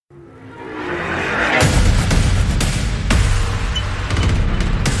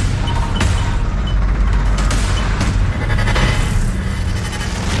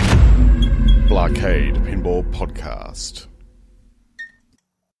podcast.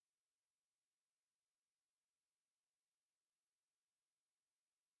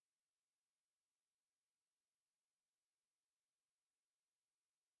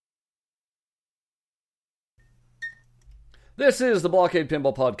 This is the Blockade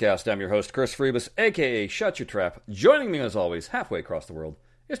Pinball Podcast. I'm your host, Chris Freebus, a.k.a. Shut Your Trap. Joining me, as always, halfway across the world,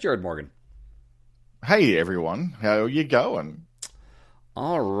 is Jared Morgan. Hey, everyone. How are you going?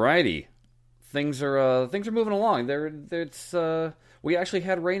 Alrighty. Things are moving along. We actually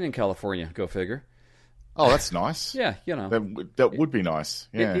had rain in California, go figure. Oh, that's nice. Yeah, you know. That would be nice.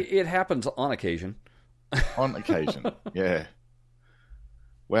 Yeah. It happens on occasion. On occasion, yeah.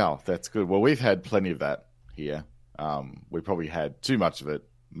 Wow, that's good. Well, we've had plenty of that here. We probably had too much of it.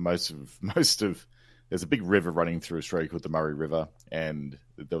 Most of there's a big river running through Australia called the Murray River, and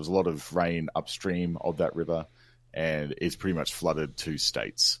there was a lot of rain upstream of that river, and it's pretty much flooded 2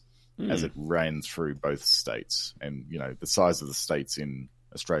 states as it ran through both states. And you know, the size of the states in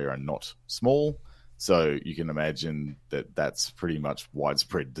Australia are not small, so you can imagine that that's pretty much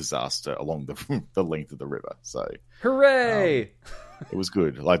widespread disaster along the length of the river. So hooray! It was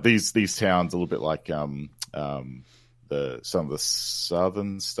good. Like these towns, a little bit like some of the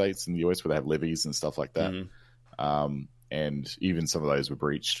southern states in the US where they have levees and stuff like that. And even some of those were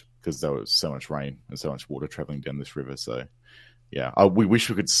breached because there was so much rain and so much water traveling down this river. So yeah, we wish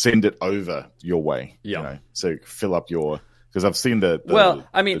we could send it over your way. Yeah. You know, so fill up your, because I've seen the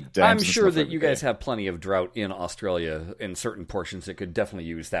I'm sure that you guys have plenty of drought in Australia in certain portions that could definitely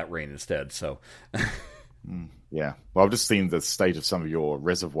use that rain instead. So yeah, well, I've just seen the state of some of your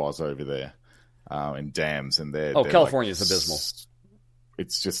reservoirs over there. And dams, and they're California is abysmal.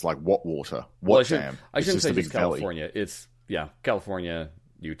 It's just like what water? Dam? I shouldn't say just California. It's California,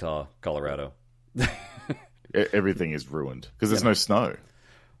 Utah, Colorado. Everything is ruined because there's no snow,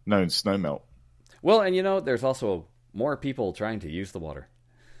 no snow melt. Well, and you know, there's also more people trying to use the water.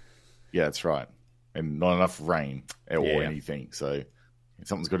 Yeah, that's right, and not enough rain or anything. So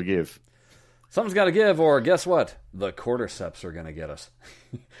something's got to give. Something's got to give, or guess what? The cordyceps are going to get us.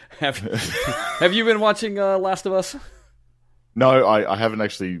 Have you been watching Last of Us? No, I haven't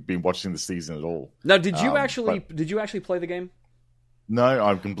actually been watching the season at all. Now, did you actually play the game? No,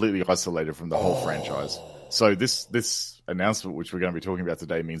 I'm completely isolated from the whole franchise. So this announcement, which we're going to be talking about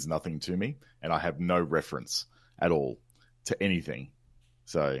today, means nothing to me, and I have no reference at all to anything.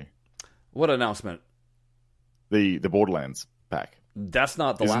 So, what announcement? The Borderlands pack. That's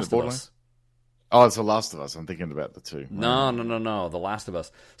not The Last of Us. Oh, it's The Last of Us. I'm thinking about the two. No. The Last of Us.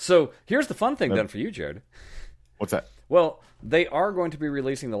 So here's the fun thing then for you, Jared. What's that? Well, they are going to be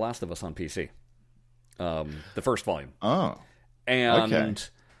releasing The Last of Us on PC. The first volume. Oh. And okay.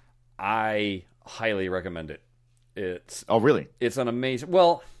 I highly recommend it. Oh, really? It's an amazing...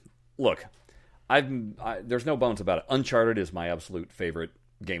 Well, look, there's no bones about it. Uncharted is my absolute favorite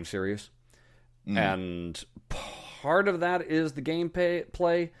game series. And part of that is the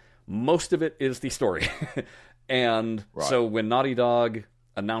gameplay. Most of it is the story. And so when Naughty Dog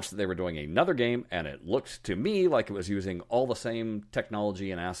announced that they were doing another game, and it looked to me like it was using all the same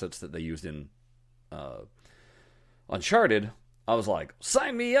technology and assets that they used in Uncharted, I was like,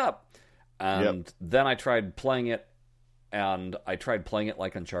 sign me up! And then I tried playing it, and I tried playing it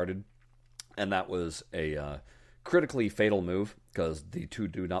like Uncharted, and that was a critically fatal move, because the two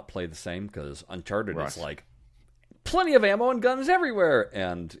do not play the same, because Uncharted is like, plenty of ammo and guns everywhere,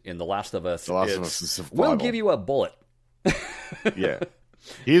 and in The Last of Us, we'll give you a bullet. Yeah,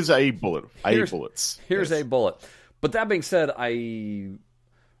 here's a bullet. Bullets. Here's a bullet. But that being said, I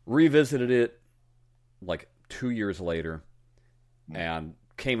revisited it like 2 years later, and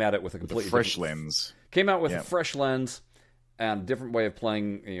came at it with a completely fresh lens. Came out with a fresh lens and different way of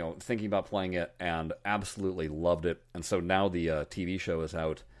playing. You know, thinking about playing it, and absolutely loved it. And so now the TV show is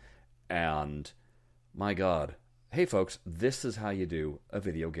out, and my God. Hey folks, this is how you do a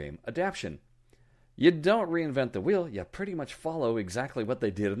video game adaptation. You don't reinvent the wheel, you pretty much follow exactly what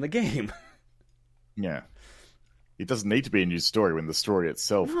they did in the game. Yeah. It doesn't need to be a new story when the story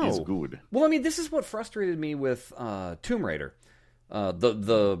itself is good. Well, I mean, this is what frustrated me with Tomb Raider.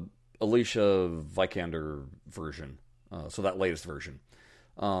 The Alicia Vikander version. So that latest version.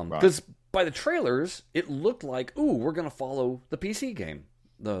 Because by the trailers, it looked like, we're going to follow the PC game.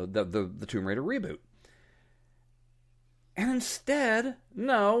 The Tomb Raider reboot. And instead,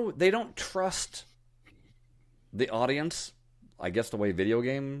 no, they don't trust the audience. I guess the way video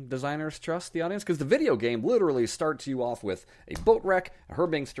game designers trust the audience. Because the video game literally starts you off with a boat wreck, her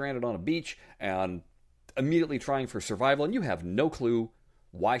being stranded on a beach, and immediately trying for survival. And you have no clue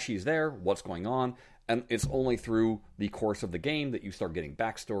why she's there, what's going on. And it's only through the course of the game that you start getting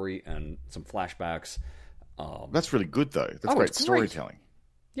backstory and some flashbacks. That's really good, though. That's great it's storytelling.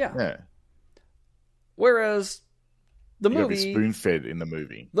 Yeah. Yeah. Whereas the You gotta movie, be spoon-fed in the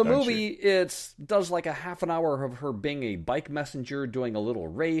movie. the don't movie, you? it does like a half an hour of her being a bike messenger, doing a little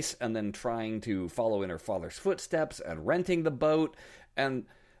race, and then trying to follow in her father's footsteps and renting the boat. And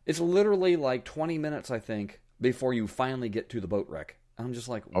it's literally like 20 minutes, I think, before you finally get to the boat wreck. I'm just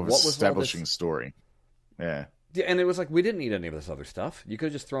like, Of what was all establishing this? story. Yeah. Yeah, and it was like, we didn't need any of this other stuff. You could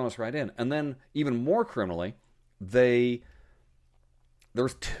have just thrown us right in. And then, even more criminally, there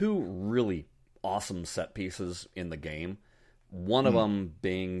was two really awesome set pieces in the game. One of them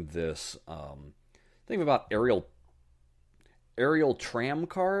being this think about aerial tram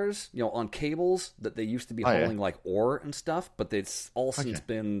cars, on cables that they used to be hauling like ore and stuff, but it's all since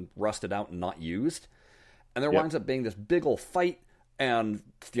been rusted out and not used. And there winds up being this big old fight, and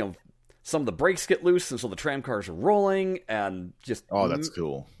some of the brakes get loose, and so the tram cars are rolling, and just that's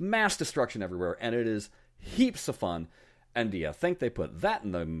cool. Mass destruction everywhere, and it is heaps of fun. And do you think they put that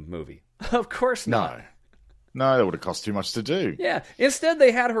in the movie? Of course not. No, that would have cost too much to do. Yeah, instead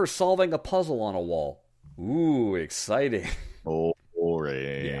they had her solving a puzzle on a wall. Ooh, exciting.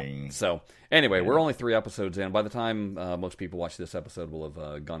 Boring. Yeah. So, anyway, we're only 3 episodes in. By the time most people watch this episode, we'll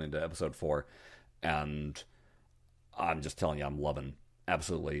have gone into episode 4. And I'm just telling you, I'm loving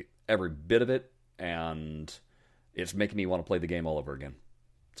absolutely every bit of it. And it's making me want to play the game all over again.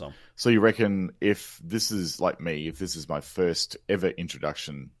 So you reckon if this is like me, if this is my first ever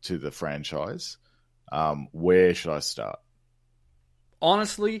introduction to the franchise, where should I start?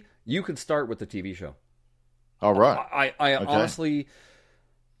 Honestly, you could start with the TV show. All right. I honestly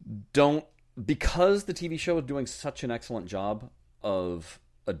don't, because the TV show is doing such an excellent job of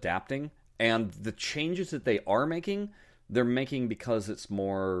adapting, and the changes that they are making, they're making because it's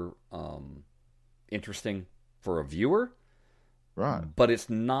more interesting for a viewer. Right. But it's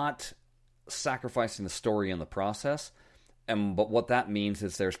not sacrificing the story in the process. But what that means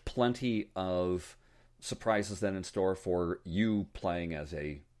is there's plenty of surprises then in store for you playing as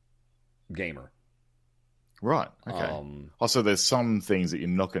a gamer. Right. Okay. Also, there's some things that you're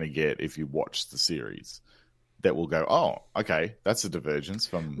not going to get if you watch the series that will go, oh, okay, that's a divergence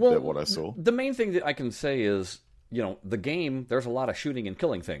from what I saw. The main thing that I can say is, the game, there's a lot of shooting and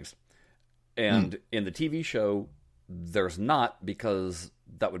killing things. And in the TV show, there's not, because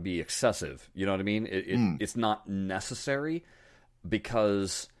that would be excessive. You know what I mean? It's not necessary,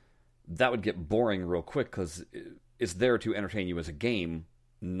 because that would get boring real quick, because it's there to entertain you as a game,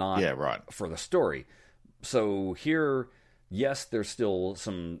 not for the story. So here, yes, there's still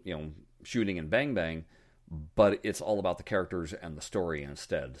some shooting and bang, but it's all about the characters and the story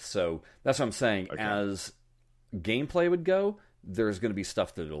instead. So that's what I'm saying. Okay. As gameplay would go, there's going to be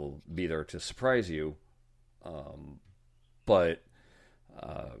stuff that'll be there to surprise you. But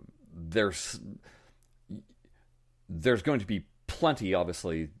there's going to be plenty,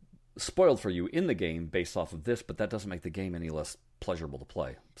 obviously, spoiled for you in the game based off of this, but that doesn't make the game any less pleasurable to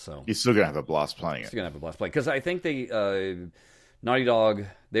play. So you're still going to have a blast playing it. Still going to have a blast playing, because I think Naughty Dog,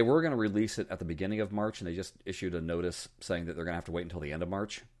 they were going to release it at the beginning of March, and they just issued a notice saying that they're going to have to wait until the end of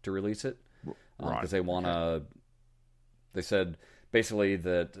March to release it, because they want to. They said basically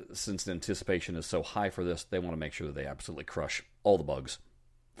that since the anticipation is so high for this, they want to make sure that they absolutely crush all the bugs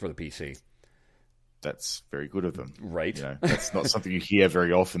for the PC. That's very good of them. Right. That's not something you hear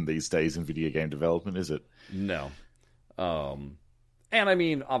very often these days in video game development, is it? No. And I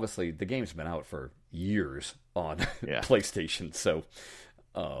mean, obviously, the game's been out for years on PlayStation, so...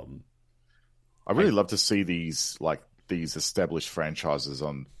 I really love to see these established franchises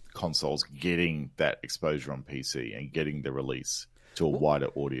on consoles getting that exposure on PC and getting the release to a wider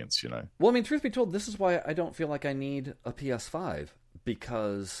audience, Well, I mean, truth be told, this is why I don't feel like I need a PS5,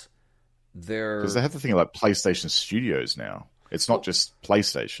 because they have the thing like PlayStation Studios now. It's not just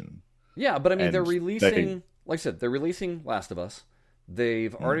PlayStation. Yeah, but I mean, they're releasing, like I said, they're releasing Last of Us.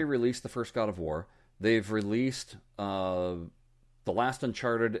 They've already released the first God of War. They've released the last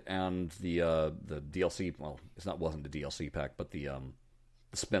Uncharted and the DLC. Well, wasn't the DLC pack, but the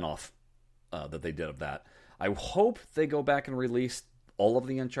spin-off that they did of that. I hope they go back and release all of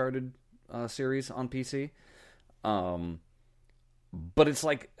the Uncharted series on PC. But it's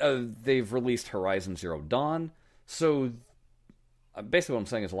like they've released Horizon Zero Dawn. So basically what I'm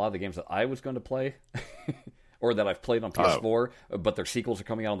saying is a lot of the games that I was going to play or that I've played on PS4, but their sequels are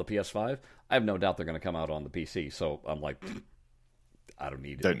coming out on the PS5, I have no doubt they're going to come out on the PC. So I'm like, I don't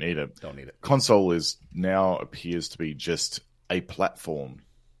need it. Don't need it. Don't need it. Console now appears to be just a platform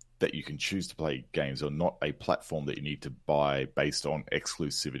that you can choose to play games, or not a platform that you need to buy based on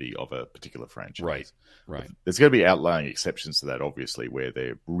exclusivity of a particular franchise. Right. There's going to be outlying exceptions to that, obviously, where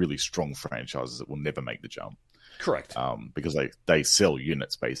they're really strong franchises that will never make the jump. Correct. Because they sell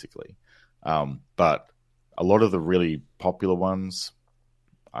units, basically. But a lot of the really popular ones,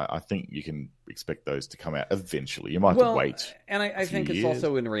 I think you can expect those to come out eventually. You might have to wait. And I think it's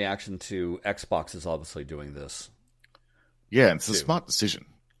also in reaction to Xbox is obviously doing this. Yeah, and it's a smart decision.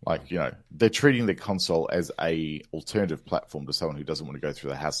 Like, they're treating the console as a alternative platform to someone who doesn't want to go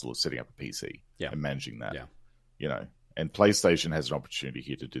through the hassle of setting up a PC and managing that. Yeah. And PlayStation has an opportunity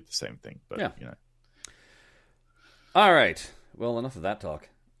here to do the same thing. But, All right. Well, enough of that talk.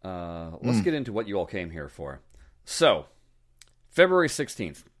 Let's get into what you all came here for. So, February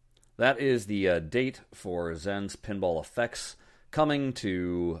 16th. That is the date for Zen's Pinball Effects, coming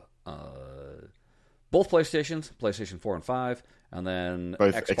to both PlayStations, PlayStation 4 and 5, and then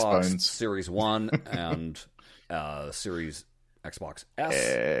both Xbox Expones. Series 1 and Series Xbox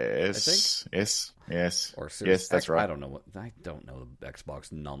S, I think. Yes. Or Series Yes, that's X. right. I don't know the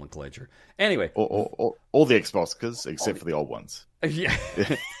Xbox nomenclature. Anyway. All the Xboxes, except for the old ones. Yeah.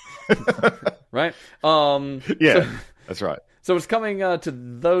 Right? That's right. So it's coming to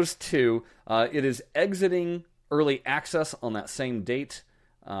those two. It is exiting early access on that same date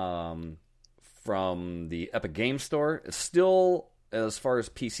from the Epic Games Store. It's still, as far as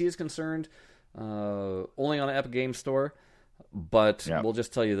PC is concerned, only on the Epic Games Store. But we'll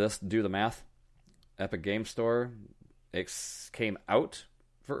just tell you this, do the math. Epic Games Store came out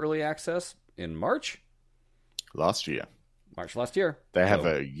for early access in March Last year. They have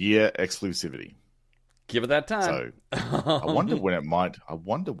a year exclusivity. Give it that time. So I wonder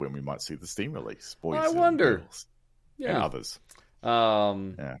when we might see the Steam release. Boys, I wonder. Girls, and others.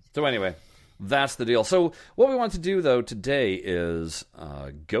 So anyway, that's the deal. So what we want to do though today is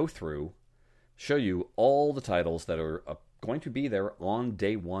go through, show you all the titles that are going to be there on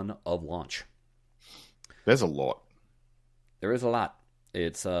day one of launch. There's a lot. There is a lot.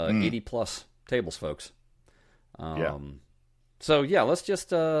 It's 80 plus tables, folks. So yeah, let's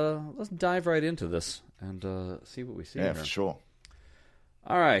just let's dive right into this and see what we see. Yeah, for sure.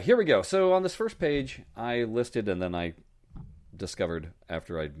 All right, here we go. So on this first page, I listed, and then I discovered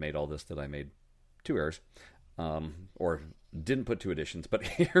after I'd made all this that I made 2 errors, or didn't put 2 additions. But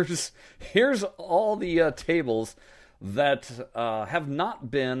here's all the tables that have not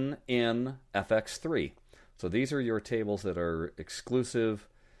been in FX3. So these are your tables that are exclusive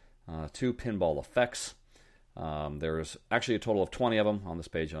to Pinball Effects. There's actually a total of 20 of them on this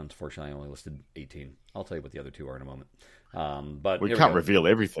page. Unfortunately, I only listed 18. I'll tell you what the other 2 are in a moment. But we can't reveal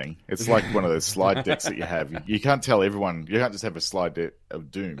everything. It's like one of those slide decks that you have. You can't tell everyone. You can't just have a slide deck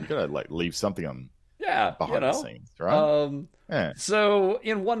of Doom. You got to leave something on. Behind the scenes, right? So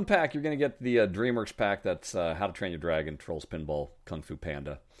in one pack, you're going to get the DreamWorks pack. That's How to Train Your Dragon, Trolls Pinball, Kung Fu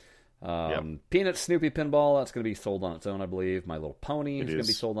Panda. Peanut Snoopy Pinball, that's going to be sold on its own, I believe. My Little Pony is going to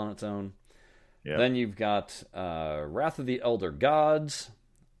be sold on its own. Yep. Then you've got Wrath of the Elder Gods,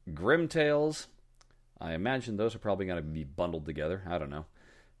 Grim Tales. I imagine those are probably going to be bundled together. I don't know.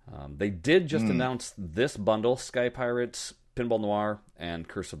 They did just announce this bundle, Sky Pirates, Pinball Noir, and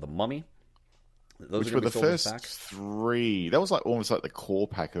Curse of the Mummy. Those Which were the first 3. That was almost like the core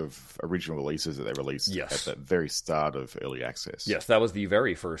pack of original releases that they released at the very start of early access. Yes, that was the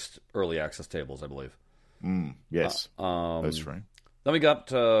very first early access tables, I believe. Yes, that's true. Then we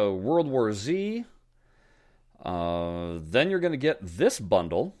got World War Z. Then you're going to get this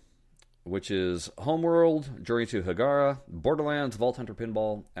bundle, which is Homeworld, Journey to Hagara, Borderlands, Vault Hunter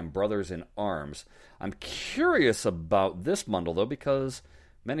Pinball, and Brothers in Arms. I'm curious about this bundle, though, because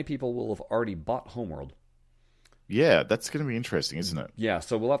many people will have already bought Homeworld. Yeah, that's going to be interesting, isn't it? Yeah,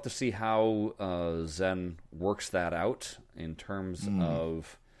 so we'll have to see how Zen works that out in terms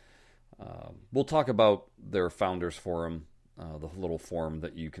of... we'll talk about their Founders Forum, the little form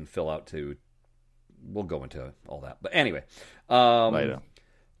that you can fill out to... We'll go into all that. But anyway. Later.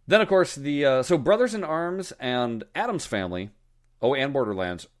 Then, of course, so Brothers in Arms and Addams Family, and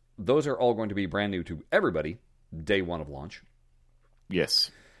Borderlands, those are all going to be brand new to everybody, day one of launch.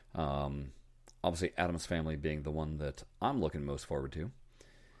 Yes. Obviously, Addams Family being the one that I'm looking most forward to.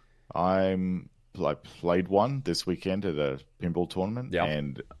 I played one this weekend at a pinball tournament,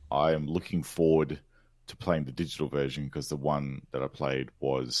 and I am looking forward to playing the digital version because the one that I played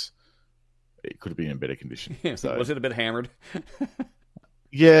it could have been in better condition. So, was it a bit hammered?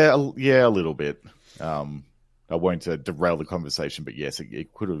 Yeah, a little bit. I won't derail the conversation, but yes,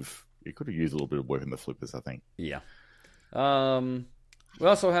 it could have used a little bit of work in the flippers, I think. Yeah. We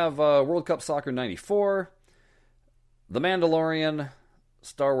also have World Cup Soccer 94, The Mandalorian,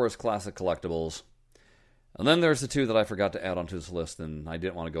 Star Wars Classic Collectibles. And then there's the two that I forgot to add onto this list, and I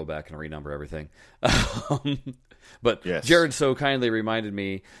didn't want to go back and renumber everything. But yes. Jared so kindly reminded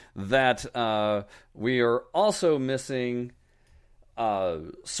me that we are also missing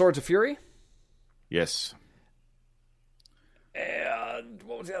Swords of Fury. Yes. And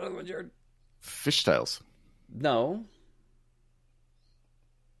what was the other one, Jared? Fishtails. No,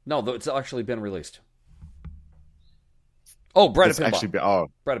 it's actually been released. Oh, Bread of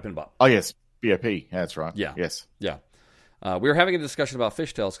Pinbot. Bread of Pinbot. Oh, yes. BOP. Yeah, that's right. Yeah. Yes. Yeah. We were having a discussion about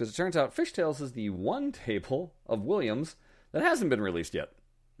Fishtails because it turns out Fishtails is the one table of Williams that hasn't been released yet.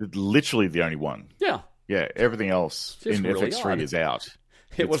 Literally the only one. Yeah. Yeah, everything else in really FX3 is out.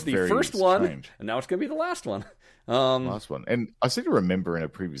 It was the first one, and now it's going to be the last one. Last one. And I seem to remember in a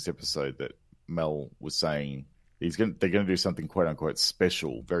previous episode that Mel was saying they're going to do something quote unquote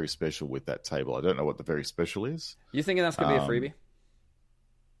special, very special with that table. I don't know what the very special is. You thinking that's going to be a freebie?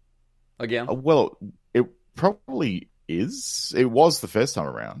 Again? Well, it probably is. It was the first time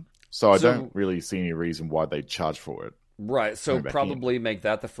around. So I don't really see any reason why they'd charge for it. Right. So probably make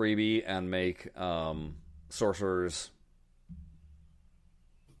that the freebie and make Sorcerer's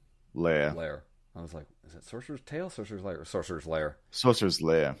Lair. I was like, is it Sorcerer's Tail, Sorcerer's Lair, or Sorcerer's Lair? Sorcerer's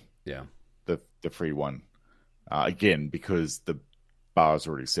Lair. Yeah. The free one. Again, because the bar is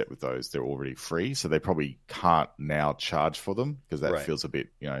already set with those, they're already free, so they probably can't now charge for them because that feels a bit,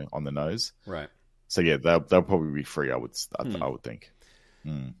 on the nose. Right. So yeah, they'll probably be free. I would think.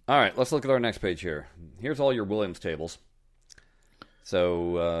 Mm. All right, let's look at our next page here. Here's all your Williams tables.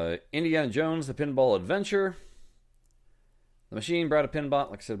 So Indiana Jones, The Pinball Adventure, The Machine, Bread of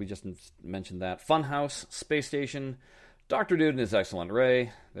Pinbot. Like I said, we just mentioned that. Funhouse, Space Station, Dr. Dude and His Excellent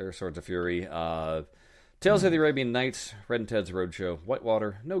Ray. There's Swords of Fury. Tales of the Arabian Nights, Red and Ted's Roadshow,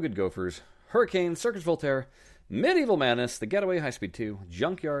 Whitewater, No Good Gophers, Hurricane, Circus Voltaire, Medieval Madness, The Getaway, High Speed 2,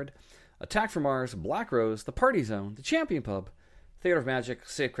 Junkyard, Attack from Mars, Black Rose, The Party Zone, The Champion Pub, Theater of Magic,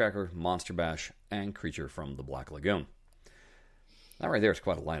 Safecracker, Monster Bash, and Creature from the Black Lagoon. That right there is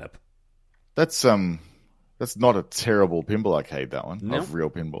quite a lineup. That's not a terrible pinball arcade, that one, of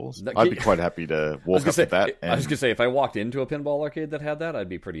real pinballs. I'd be quite happy to walk up with that. I was going to say, if I walked into a pinball arcade that had that, I'd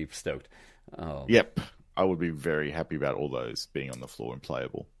be pretty stoked. Yep. I would be very happy about all those being on the floor and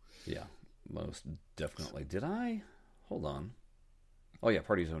playable. Yeah, most definitely. Did I? Hold on. Oh, yeah,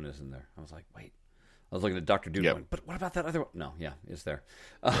 Party Zone is in there. I was like, wait. I was looking at Dr. Dude going, but what about that other one? No, yeah, it's there.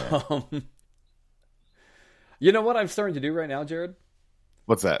 Yeah. You know what I'm starting to do right now, Jared?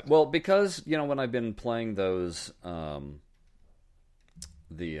 What's that? Well, because, when I've been playing those, the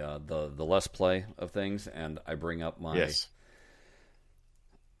Let's Play of things, and I bring up my... Yes.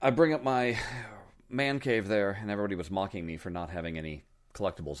 I bring up my man cave there, and everybody was mocking me for not having any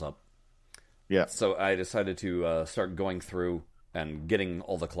collectibles up. Yeah. So I decided to start going through and getting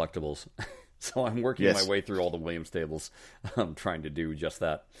all the collectibles. So I'm working my way through all the Williams tables. I'm trying to do just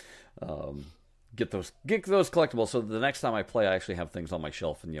that. Get those collectibles, so the next time I play, I actually have things on my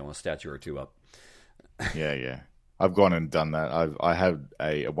shelf and a statue or two up. Yeah. I've gone and done that. I had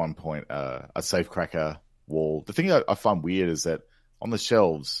at one point a safecracker wall. The thing I find weird is that on the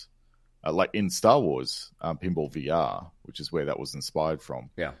shelves, like in Star Wars Pinball VR, which is where that was inspired from.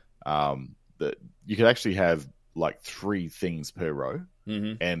 Yeah. That you could actually have like 3 things per row,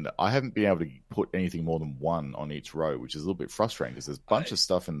 and I haven't been able to put anything more than 1 on each row, which is a little bit frustrating because there's a bunch of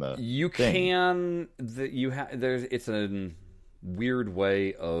stuff in the. It's a weird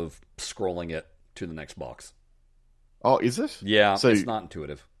way of scrolling it to the next box. Oh, is it? Yeah, so it's not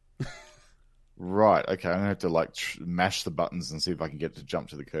intuitive. Right. Okay. I'm gonna have to mash the buttons and see if I can get it to jump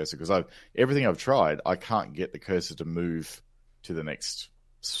to the cursor because everything I've tried, I can't get the cursor to move to the next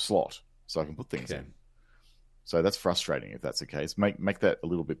slot so I can put things in. So that's frustrating if that's the case. Make that a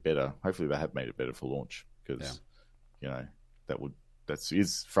little bit better. Hopefully they have made it better for launch because that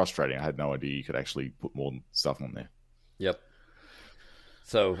is frustrating. I had no idea you could actually put more stuff on there. Yep.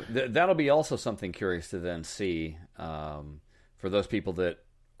 So that'll be also something curious to then see for those people that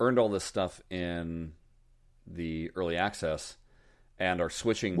earned all this stuff in the early access and are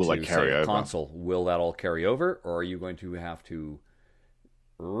switching to say, console. Will that all carry over, or are you going to have to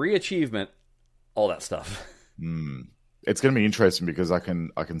re-achievement all that stuff? It's going to be interesting because I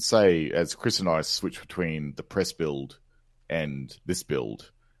can say, as Chris and I switch between the press build and this build,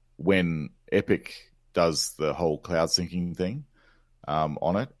 when Epic does the whole cloud syncing thing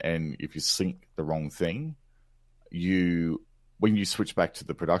on it, and if you sync the wrong thing, when you switch back to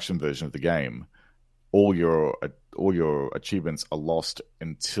the production version of the game, all your achievements are lost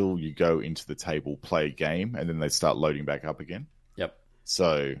until you go into the table, play a game, and then they start loading back up again. Yep.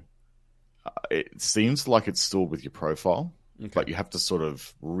 So it seems like it's stored with your profile, but you have to sort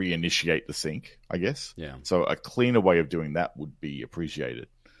of reinitiate the sync, I guess. Yeah. So a cleaner way of doing that would be appreciated.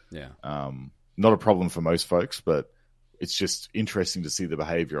 Yeah. Not a problem for most folks, but it's just interesting to see the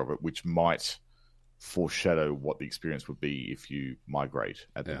behavior of it, which might foreshadow what the experience would be if you migrate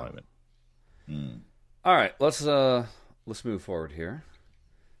at the moment. All right, let's move forward here.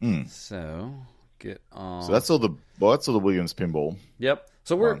 So get on. So that's all the Williams pinball. Yep.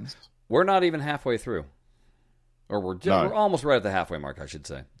 So we're not even halfway through, or we're almost right at the halfway mark, I should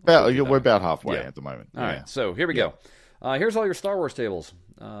say. We're about halfway at the moment. All right. So here we go. Here's all your Star Wars tables: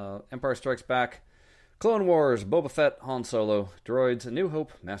 Empire Strikes Back, Clone Wars, Boba Fett, Han Solo, Droids, A New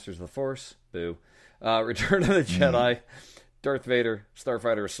Hope, Masters of the Force, boo, Return of the Jedi, Darth Vader,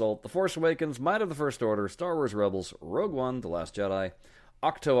 Starfighter Assault, The Force Awakens, Might of the First Order, Star Wars Rebels, Rogue One, The Last Jedi,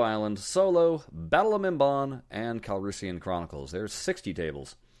 Octo Island, Solo, Battle of Mimban, and Calrissian Chronicles. There's 60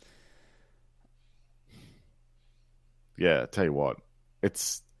 tables. Yeah, tell you what,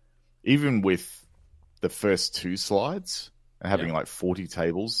 it's even with the first 2 slides and having like 40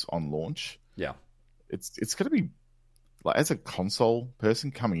 tables on launch. Yeah, it's going to be like, as a console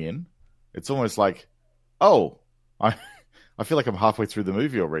person coming in, it's almost like, oh, I feel like I'm halfway through the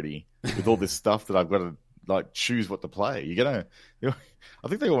movie already with all this stuff that I've got to like choose what to play. I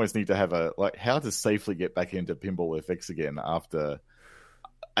think they almost need to have how to safely get back into Pinball FX again after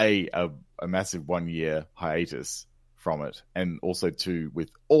a massive 1-year hiatus from it, and also 2 with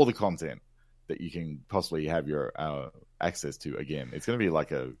all the content that you can possibly have your access to again. It's going to be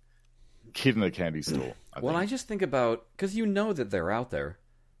like a kid in a candy store. I just think about, because that they're out there,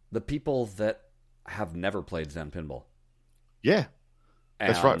 the people that have never played Zen Pinball. Yeah.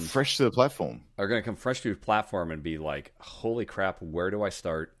 That's right, fresh to the platform. Are going to come fresh to the platform and be like, holy crap, where do I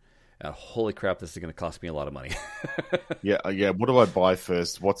start? Holy crap, this is going to cost me a lot of money. Yeah. What do I buy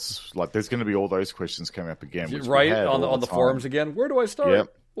first? There's going to be all those questions coming up again. Right, on the forums again. Where do I start?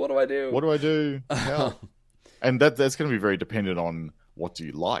 Yep. What do I do? What do I do? Yeah. And that's going to be very dependent on what do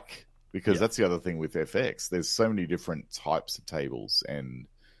you like, because that's the other thing with FX. There's so many different types of tables and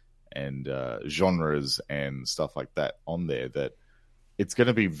genres and stuff like that on there that it's going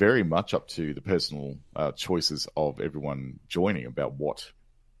to be very much up to the personal choices of everyone joining about what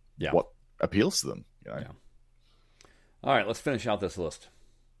appeals to them. Yeah. All right, let's finish out this list.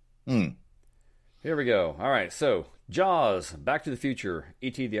 Here we go. All right, so Jaws, Back to the Future,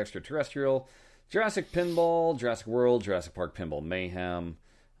 E.T. the Extraterrestrial, Jurassic Pinball, Jurassic World, Jurassic Park Pinball Mayhem.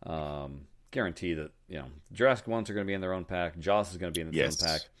 Guarantee that Jurassic ones are going to be in their own pack. Jaws is going to be in its own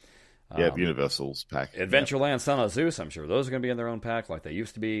pack. Universal's pack. Adventureland, Son of Zeus, I'm sure those are going to be in their own pack like they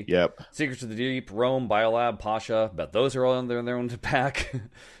used to be. Yep. Secrets of the Deep, Rome, Biolab, Pasha, bet those are all in their own pack.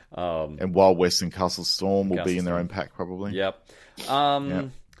 And Wild West and Castle Storm will be in their own pack probably. Yep.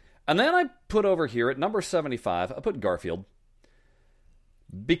 And then I put over here at number 75, I put Garfield.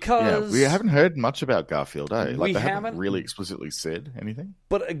 Because we haven't heard much about Garfield, eh? They haven't really explicitly said anything.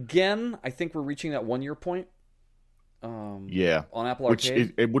 But again, I think we're reaching that 1 year point. On Apple Arcade.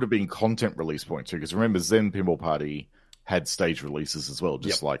 Which it would have been content release point too, because remember Zen Pinball Party had stage releases as well,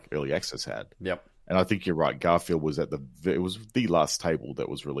 just like Early Access had. Yep. And I think you're right. Garfield was it was the last table that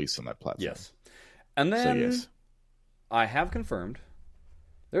was released on that platform. Yes. And then I have confirmed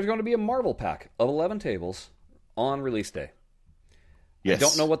there's going to be a Marvel pack of 11 tables on release day. Yes. I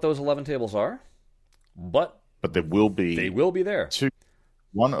don't know what those 11 tables are, but there will be. They will be there.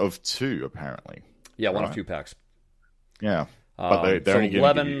 One of 2 apparently. Yeah, one of 2 packs. Yeah, but they're only going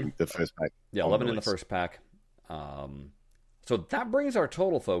 11, to give you the first pack. Yeah, 11 in the first pack. So that brings our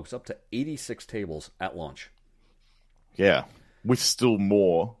total, folks, up to 86 tables at launch. Yeah, with still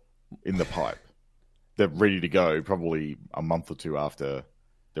more in the pipe. They're ready to go probably a month or 2 after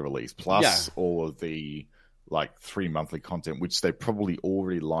the release, plus all of the 3 monthly content, which they probably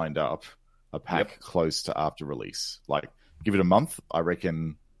already lined up a pack close to after release. Give it a month, I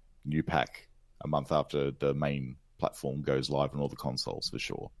reckon, new pack a month after the main platform goes live on all the consoles for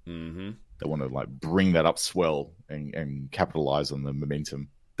sure. Mm-hmm. They want to bring that up swell and capitalize on the momentum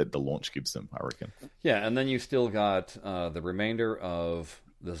that the launch gives them, I reckon. Yeah, and then you still got the remainder of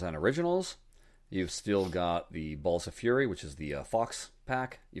the Zen Originals. You've still got the Balls of Fury, which is the Fox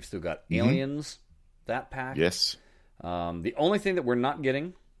pack. You've still got Aliens, that pack. Yes. The only thing that we're not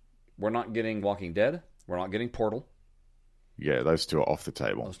getting Walking Dead. We're not getting Portal. Yeah, those 2 are off the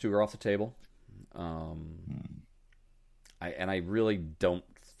table. Those 2 are off the table. I really don't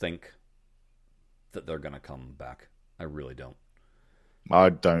think that they're going to come back. I really don't. I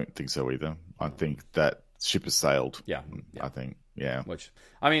don't think so either. I think that ship has sailed. Yeah. I think, yeah. Which,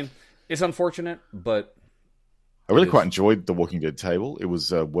 I mean, it's unfortunate, but... I really quite enjoyed the Walking Dead table. It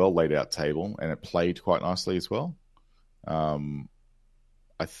was a well laid out table, and it played quite nicely as well.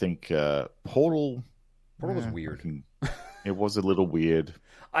 I think Portal. Portal was weird. It was a little weird.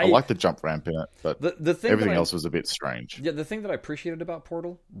 I like the jump ramp in it, but the thing everything else was a bit strange. Yeah, the thing that I appreciated about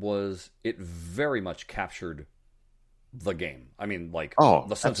Portal was it very much captured the game. I mean, like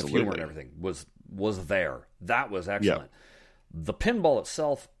the sense of humor and everything was there. That was excellent. Yeah. The pinball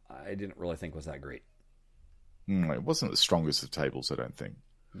itself, I didn't really think was that great. It wasn't the strongest of tables, I don't think.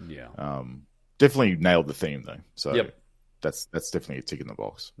 Yeah. Definitely nailed the theme though. So that's definitely a tick in the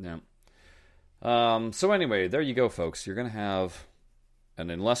box. Yeah. So anyway, there you go, folks. You're gonna have. And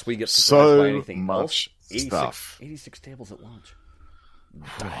unless we get surprised by anything much else, stuff. 86 tables at launch.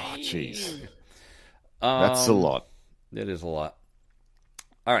 Oh, jeez. That's a lot. It is a lot.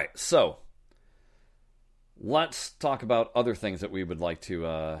 All right, so let's talk about other things that we would like to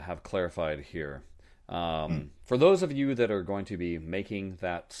have clarified here. For those of you that are going to be making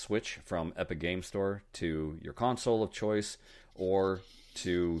that switch from Epic Game Store to your console of choice or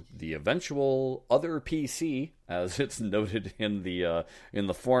to the eventual other PC, as it's noted in the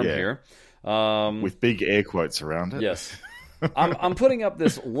form here, with big air quotes around it. Yes, I'm putting up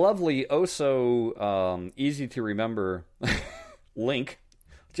this lovely, easy to remember link,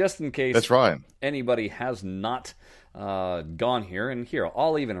 just in case. That's right. Anybody has not gone here, and here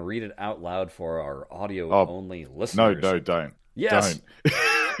I'll even read it out loud for our audio only listeners. No, don't. Yes, don't.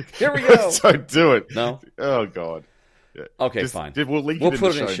 Here we go. Don't do it. No. Oh God. Yeah. Okay, fine. We'll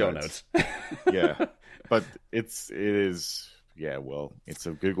put it in show notes. Yeah, but it is. Yeah, well, it's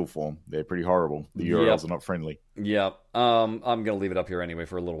a Google form. They're pretty horrible. The URLs are not friendly. Yeah. I'm going to leave it up here anyway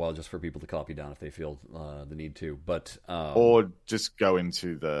for a little while, just for people to copy down if they feel the need to. But or just go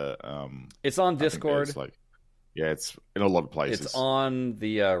into the. It's on Discord. It's in a lot of places. It's on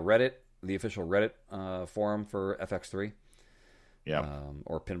the Reddit, the official Reddit forum for FX3. Yeah.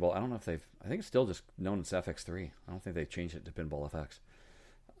 Or Pinball. I don't know if they've. I think it's still just known as FX3. I don't think they've changed it to Pinball FX.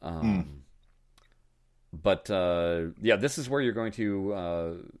 But this is where you're going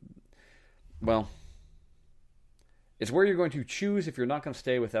to. It's where you're going to choose if you're not going to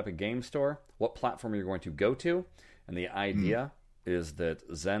stay with Epic Game Store, what platform you're going to go to, and the idea is that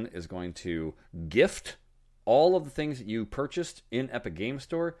Zen is going to gift all of the things that you purchased in Epic Game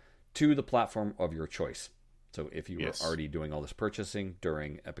Store to the platform of your choice. So if you were already doing all this purchasing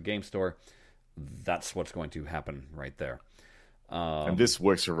during Epic Game Store, that's what's going to happen right there. And this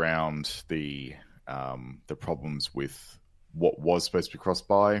works around the problems with what was supposed to be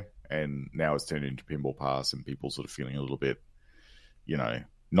cross-buy, and now it's turned into Pinball Pass, and people sort of feeling a little bit,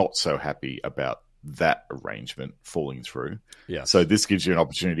 not so happy about that arrangement falling through. Yeah. So this gives you an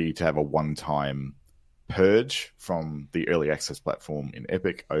opportunity to have a one-time purge from the early access platform in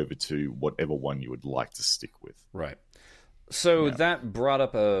Epic over to whatever one you would like to stick with. Right. So that brought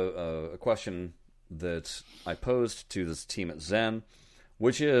up a question that I posed to this team at Zen,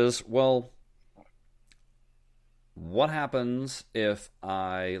 which is, well, what happens if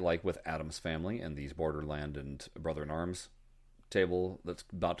I, like with Adam's Family and these Borderland and Brother in Arms table that's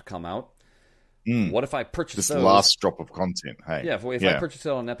about to come out, what if I purchase this last drop of content? Hey, if I purchase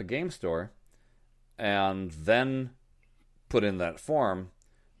it on Epic Game Store and then put in that form,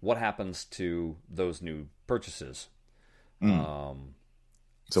 what happens to those new purchases? So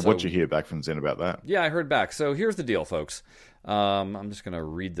what'd you hear back from Zen about that? Yeah, I heard back. So here's the deal, folks. I'm just going to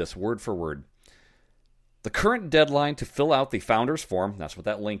read this word for word. The current deadline to fill out the founder's form, that's what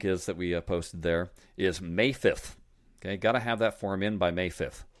that link is that we posted there, is May 5th. Okay, got to have that form in by May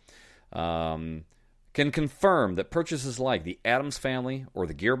 5th. Can confirm that purchases like the Adams Family or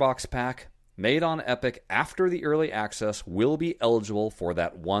the Gearbox Pack made on Epic after the early access will be eligible for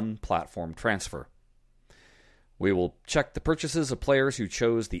that one platform transfer. We will check the purchases of players who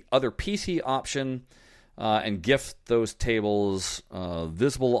chose the other PC option and gift those tables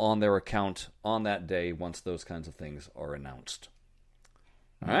visible on their account on that day once those kinds of things are announced.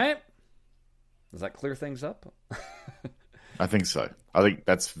 All right? Does that clear things up? I think so. I think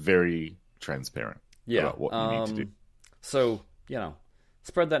that's very transparent about what you need to do. So,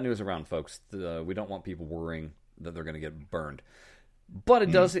 spread that news around, folks. We don't want people worrying that they're going to get burned. But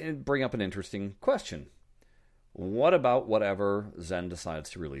it does bring up an interesting question. What about whatever Zen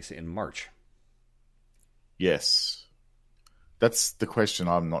decides to release in March? Yes. That's the question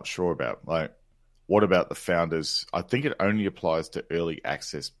I'm not sure about. Like, what about the founders? I think it only applies to early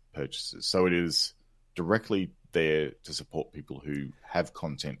access purchases. So it is directly there to support people who have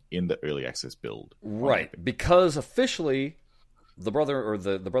content in the early access build. Right. Because officially, the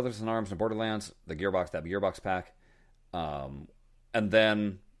Brothers in Arms and Borderlands, the Gearbox Pack, and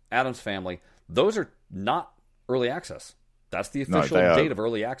then Adam's Family, those are not early access. That's the official date of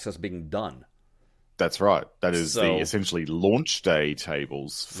early access being done. That's right. That is So- the essentially launch day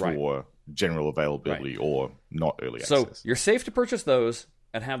tables for general availability or not early So access. you're safe to purchase those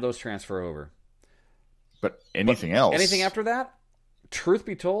and have those transfer over. But anything else? Anything after that, truth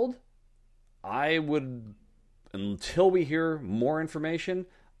be told, I would, until we hear more information,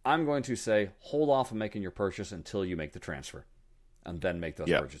 I'm going to say hold off on making your purchase until you make the transfer, and then make those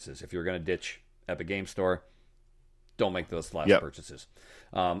purchases. If you're going to ditch Epic Game Store, don't make those last purchases.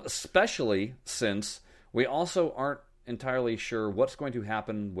 Especially since we also aren't entirely sure what's going to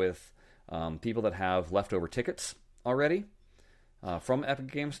happen with people that have leftover tickets already from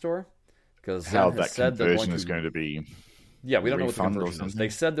Epic Game Store. Because how that conversion is going to be. Yeah, we don't know what the refund or conversion is. something? They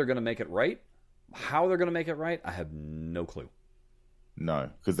said they're going to make it right. How they're going to make it right, I have no clue. No,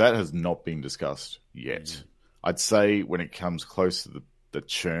 because that has not been discussed yet. I'd say when it comes close to the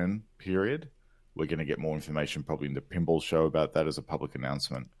churn period, we're going to get more information probably in the Pinball Show about that as a public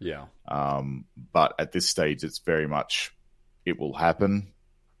announcement. Yeah. But at this stage, it's very much it will happen.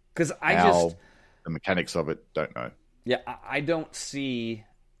 Because The mechanics of it, don't know. Yeah, I don't see,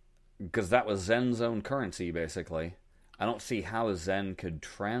 because that was Zen's own currency, basically. I don't see how Zen could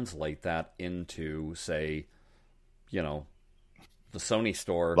translate that into, say, the Sony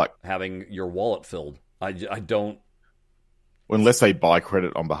store having your wallet filled. I don't. Unless they buy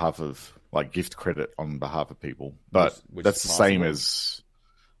credit on behalf of, gift credit on behalf of people. But Which that's is the same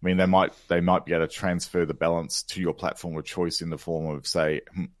possible. as, they might be able to transfer the balance to your platform of choice in the form of, say,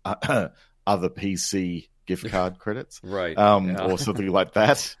 other PC gift card credits. Right. Or something like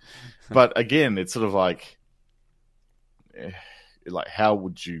that. But again, it's sort of like, how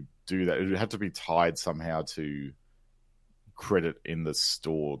would you do that? It would have to be tied somehow to credit in the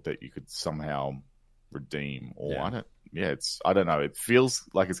store that you could somehow redeem, or I don't know. It feels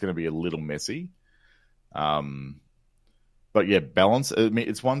like it's going to be a little messy. But yeah, balance. I mean,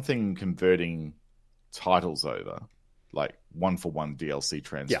 it's one thing converting titles over, like 1-for-1 DLC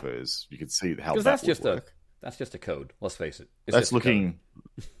transfers. You could see how that that's would just work. that's just a code. Let's face it. It's That's just a code.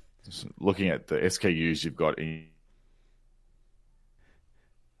 looking at the SKUs you've got in.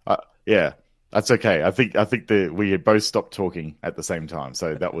 Yeah, that's okay. I think that we had both stopped talking at the same time,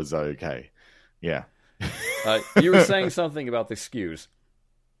 so that was okay. Yeah. You were saying something about the SKUs.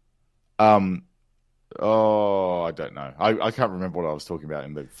 Oh, I don't know. I can't remember what I was talking about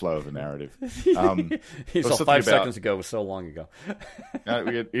in the flow of the narrative. He's all something 5 about- seconds ago was so long ago.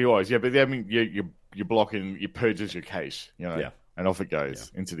 It was, yeah. But I mean, you block in, you purchase your cache, Yeah. and off it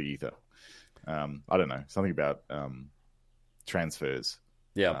goes into the ether. I don't know, something about transfers.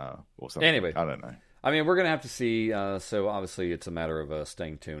 Yeah. Or something. Anyway. I don't know. I mean, we're going to have to see. So obviously, it's a matter of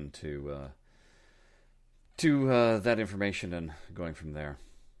staying tuned to that information and going from there.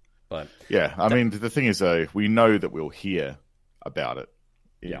 But Yeah, I mean, the thing is, though, we know that we'll hear about it.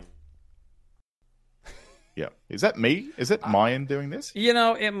 yeah, Yeah. Is that me? Is it my end doing this?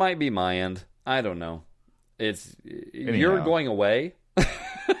 it might be my end. I don't know. You're going away.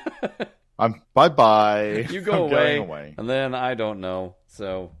 I'm bye-bye. You go I'm away, going away. and then I don't know.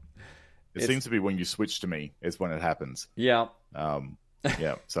 So It seems to be when you switch to me is when it happens. yeah,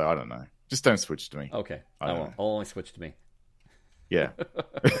 Yeah, so I don't know. Just don't switch to me. okay. I I don't won't. know. I'll only switch to me. Yeah.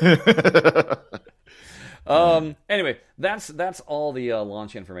 Anyway, that's all the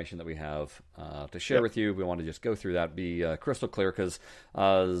launch information that we have to share with you. We want to just go through that, be crystal clear, because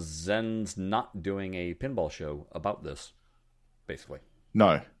Zen's not doing a pinball show about this, basically.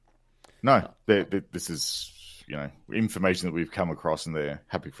 No. This is, information that we've come across and they're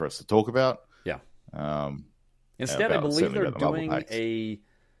happy for us to talk about. Yeah. Instead, I believe certainly they're about the Marvel doing packs. a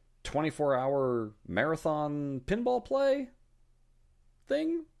 24-hour marathon pinball play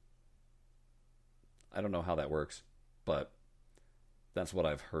thing. I don't know how that works, but that's what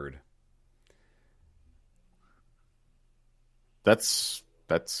I've heard. That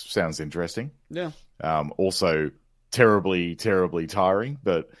sounds interesting. Yeah. Also terribly, terribly tiring,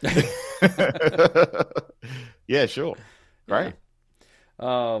 but yeah, sure. Right.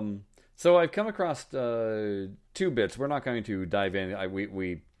 So I've come across 2 bits. We're not going to dive in.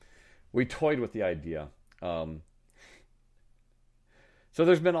 We toyed with the idea. So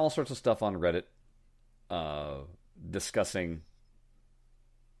there's been all sorts of stuff on Reddit discussing,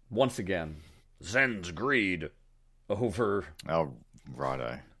 once again, Zen's greed over Oh,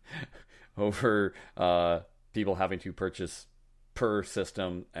 righto. people having to purchase per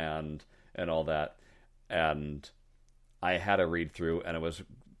system and all that. And I had a read through, and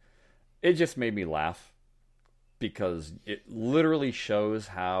it just made me laugh, because it literally shows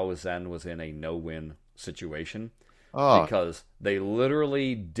how Zen was in a no-win situation. Oh, Because they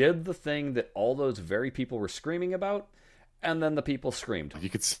literally did the thing that all those very people were screaming about, and then the people screamed. you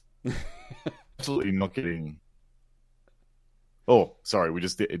could absolutely not getting. Oh, sorry,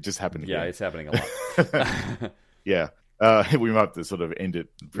 it just happened again. Yeah, it's happening a lot. Yeah, we might have to sort of end it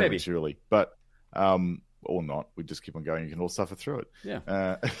prematurely, but or not. We just keep on going. You can all suffer through it.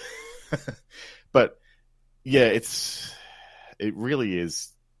 Yeah. But yeah, it really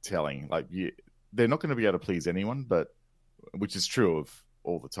is telling. Like they're not going to be able to please anyone, but which is true of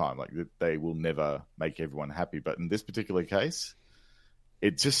all the time. Like they will never make everyone happy. But in this particular case,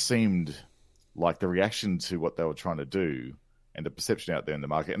 it just seemed like the reaction to what they were trying to do and the perception out there in the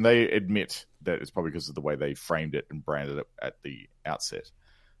market, and they admit that it's probably because of the way they framed it and branded it at the outset.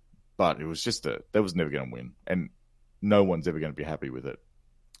 But it was just that was never going to win, and no one's ever going to be happy with it.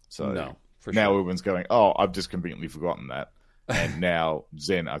 So no, for now sure. everyone's going, "Oh, I've just conveniently forgotten that," and now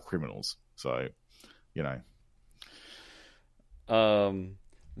Zen are criminals. So,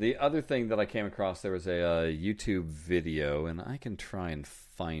 The other thing that I came across, there was a YouTube video, and I can try and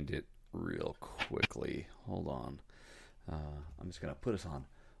find it real quickly. Hold on. I'm just going to put us on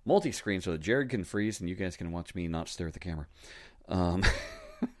multi-screen so that Jared can freeze and you guys can watch me not stare at the camera.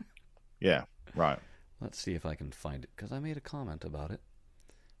 Yeah, right. Let's see if I can find it, because I made a comment about it.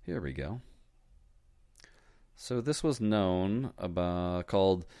 Here we go. So this was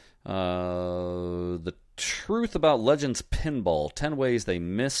called The Truth About Legends Pinball, 10 Ways They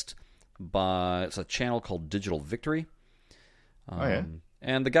Missed it's a channel called Digital Victory. And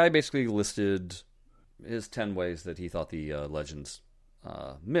the guy basically listed his 10 ways that he thought the Legends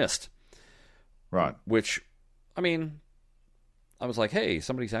missed. Right. Which, I mean, I was like, hey,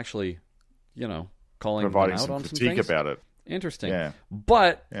 somebody's actually, calling providing them out some on some critique things. about it. Interesting. Yeah.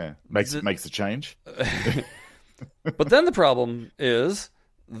 But makes the change. But then the problem is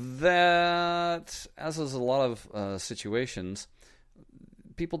that, as is a lot of situations,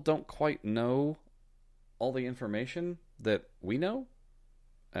 people don't quite know all the information that we know,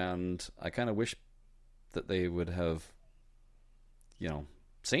 and I kind of wish that they would have,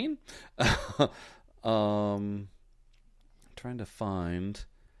 seen. Trying to find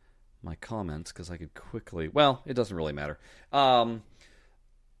my comments because I could quickly. Well, it doesn't really matter. The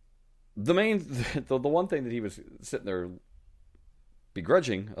one thing that he was sitting there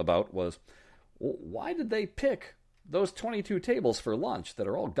begrudging about was, well, why did they pick those 22 tables for lunch that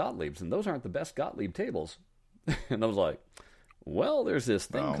are all Gottliebs, and those aren't the best Gottlieb tables? And I was like, well, there's this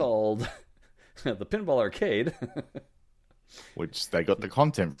thing called the Pinball Arcade. Which they got the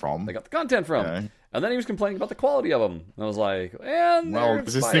content from. And then he was complaining about the quality of them. And I was like, and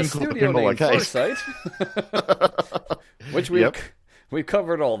there's this by thing a called the studio Pinball named Arcade. Foresight, which we've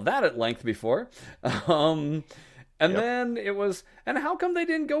covered all that at length before. And then it was, and how come they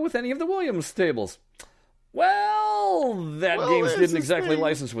didn't go with any of the Williams tables? Well, games didn't exactly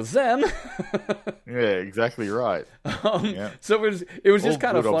license with Zen. Yeah, exactly right. So it was just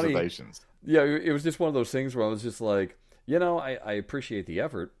kind of funny. Observations. Yeah, it was just one of those things where I was just like, I appreciate the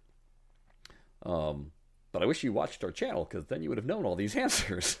effort, but I wish you watched our channel, because then you would have known all these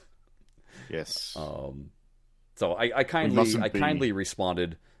answers. Yes. So I kindly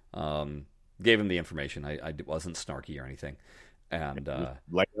responded, gave him the information. I wasn't snarky or anything, and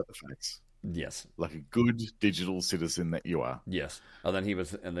laid out the facts. Yes, like a good digital citizen that you are. Yes. And then he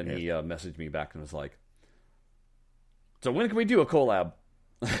messaged me back and was like, "So when can we do a collab?"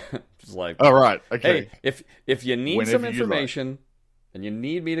 Just like, oh, right, okay. Hey, if you need some information and you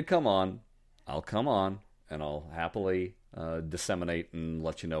need me to come on, I'll come on and I'll happily disseminate and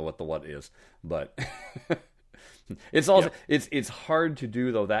let you know what the what is. But it's also it's hard to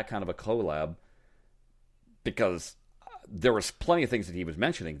do though that kind of a collab, because there was plenty of things that he was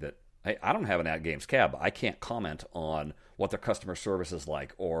mentioning that, hey, I don't have an At Games cab. I can't comment on what their customer service is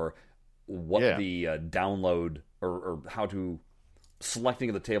like, or what the download or how to selecting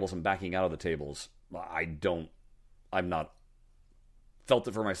of the tables and backing out of the tables. I'm not felt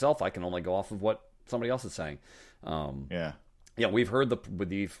it for myself. I can only go off of what somebody else is saying. We've heard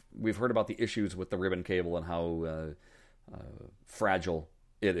about the issues with the ribbon cable and how fragile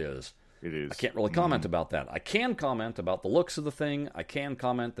it is. It is. I can't really comment about that. I can comment about the looks of the thing. I can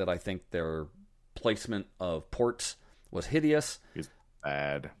comment that I think their placement of ports was hideous. It's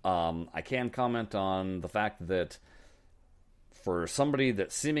bad. I can comment on the fact that for somebody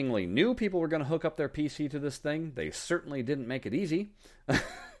that seemingly knew people were going to hook up their PC to this thing, they certainly didn't make it easy.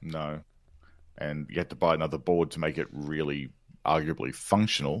 No. And you had to buy another board to make it really arguably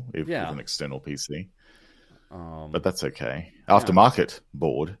functional with an external PC. But that's okay. Aftermarket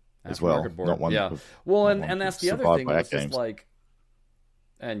board as well. Board. Not one. Yeah. Well, and that's the other thing. It's just like,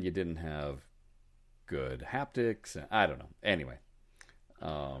 and you didn't have good haptics. I don't know. Anyway.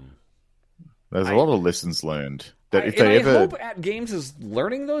 There's a lot of lessons learned. That if they I ever, hope At Games is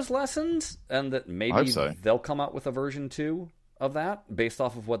learning those lessons, and that maybe so. they'll come out with a version 2 of that based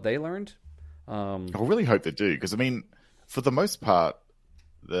off of what they learned. I really hope they do, because I mean, for the most part,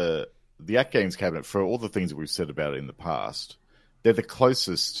 the At Games cabinet, for all the things that we've said about it in the past, they're the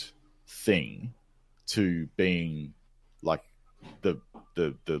closest thing to being like the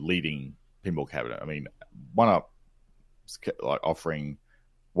leading pinball cabinet. I mean, OneUp like offering,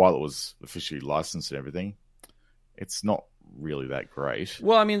 while it was officially licensed and everything, it's not really that great.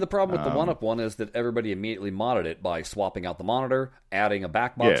 Well, I mean, the problem with the OneUp one is that everybody immediately modded it by swapping out the monitor, adding a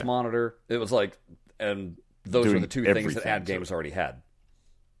backbox monitor. It was like, and those were the two things that Ad Games already had.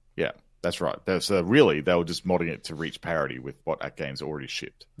 Yeah, that's right. So really, they were just modding it to reach parity with what At Games already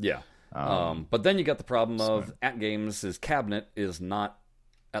shipped. Yeah. But then you got the problem of At Games' cabinet is not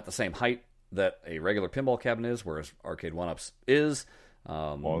at the same height that a regular pinball cabinet is, whereas Arcade 1-Up's is.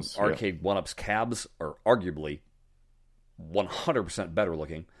 Arcade 1-Up's cabs are arguably 100% better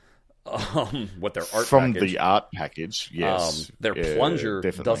looking with their art from package. The art package. Yes, their plunger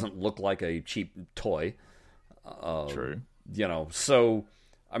doesn't look like a cheap toy. True. You know, so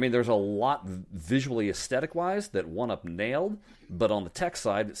I mean, there's a lot visually aesthetic wise that 1-Up nailed, but on the tech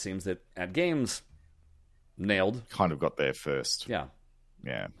side, it seems that At Games nailed. Kind of got there first. Yeah.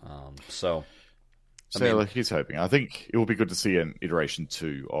 So here's hoping. I think it will be good to see an iteration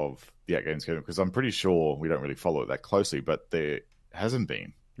 2 of the At Games cabinet, because I'm pretty sure we don't really follow it that closely, but there hasn't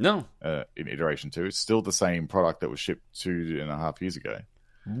been. No. In iteration 2. It's still the same product that was shipped 2.5 years ago.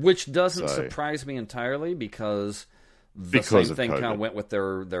 Which doesn't surprise me entirely, because the same thing kind of went with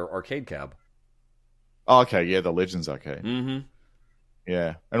their arcade cab. Oh, okay, yeah, the Legends arcade. Mm-hmm.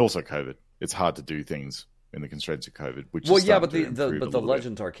 Yeah, and also COVID. It's hard to do things in the constraints of COVID. Which but the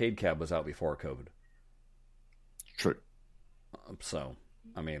Legends arcade cab was out before COVID. True. So,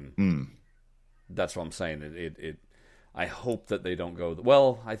 I mean, that's what I'm saying. I hope that they don't go.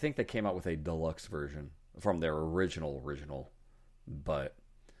 Well, I think they came out with a deluxe version from their original, but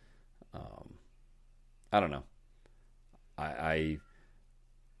I don't know. I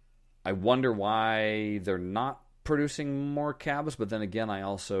wonder why they're not producing more cabs, but then again, I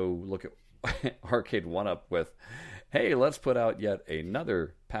also look at Arcade 1-Up with, hey, let's put out yet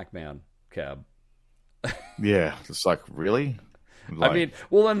another Pac-Man cab. Yeah, it's like, really? I mean,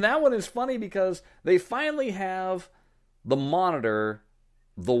 well, and that one is funny because they finally have the monitor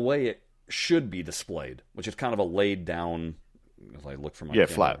the way it should be displayed, which is kind of a laid down, as I look for my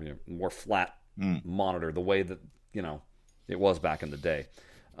flat, more flat monitor, the way that, you know, it was back in the day.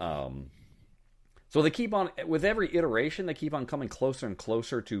 So they keep on, with every iteration, they keep on coming closer and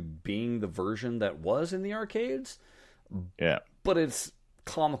closer to being the version that was in the arcades. Yeah. But it's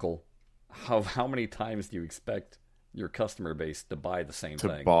comical how many times do you expect your customer base to buy the same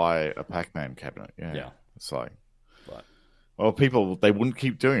thing? To buy a Pac-Man cabinet, yeah. It's like, well, they wouldn't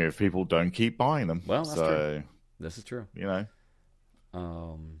keep doing it if people don't keep buying them. Well, that's true. This is true. You know.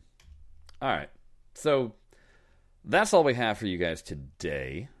 All right. So that's all we have for you guys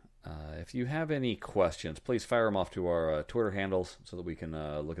today. If you have any questions, please fire them off to our Twitter handles so that we can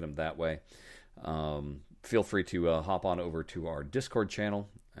look at them that way. Feel free to hop on over to our Discord channel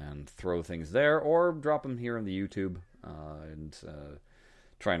and throw things there, or drop them here on the YouTube and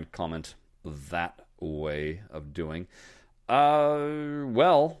try and comment that way of doing.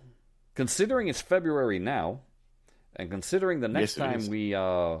 Well, considering it's February now, and considering the next time we do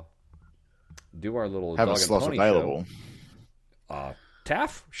our little have dog a slot and pony available, show,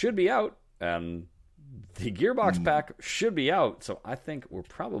 TAF should be out, and the Gearbox pack should be out. So I think we're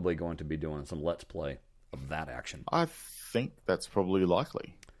probably going to be doing some Let's Play of that action. I think that's probably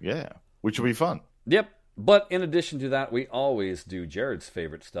likely. Yeah, which will be fun. Yep. But in addition to that, we always do Jared's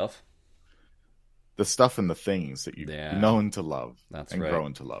favorite stuff. The stuff and the things that you've known to love and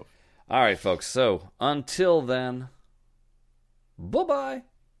grown to love. All right, folks. So until then, bye-bye.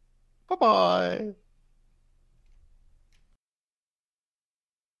 Bye-bye.